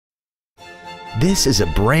This is a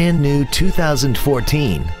brand new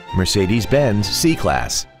 2014 Mercedes-Benz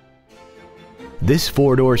C-Class. This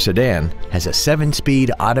four-door sedan has a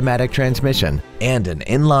 7-speed automatic transmission and an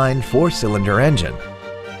inline 4-cylinder engine.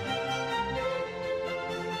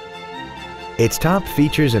 Its top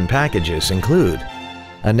features and packages include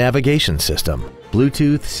a navigation system,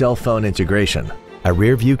 Bluetooth cell phone integration, a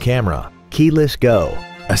rear-view camera, keyless go,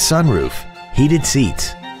 a sunroof, heated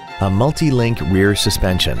seats, a multi-link rear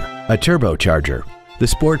suspension, a turbocharger, the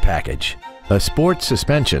Sport Package, a sports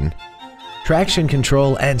suspension, traction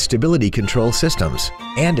control and stability control systems,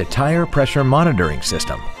 and a tire pressure monitoring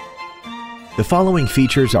system. The following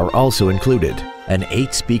features are also included: an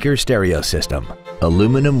 8-speaker stereo system,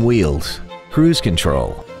 aluminum wheels, cruise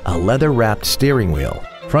control, a leather-wrapped steering wheel,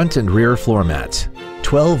 front and rear floor mats,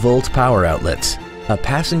 12-volt power outlets, a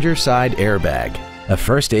passenger side airbag, a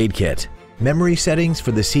first aid kit, memory settings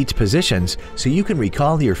for the seat's positions so you can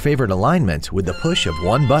recall your favorite alignment with the push of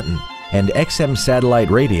one button, and XM satellite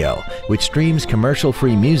radio, which streams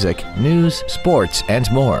commercial-free music, news, sports,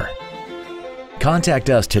 and more. Contact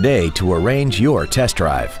us today to arrange your test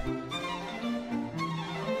drive.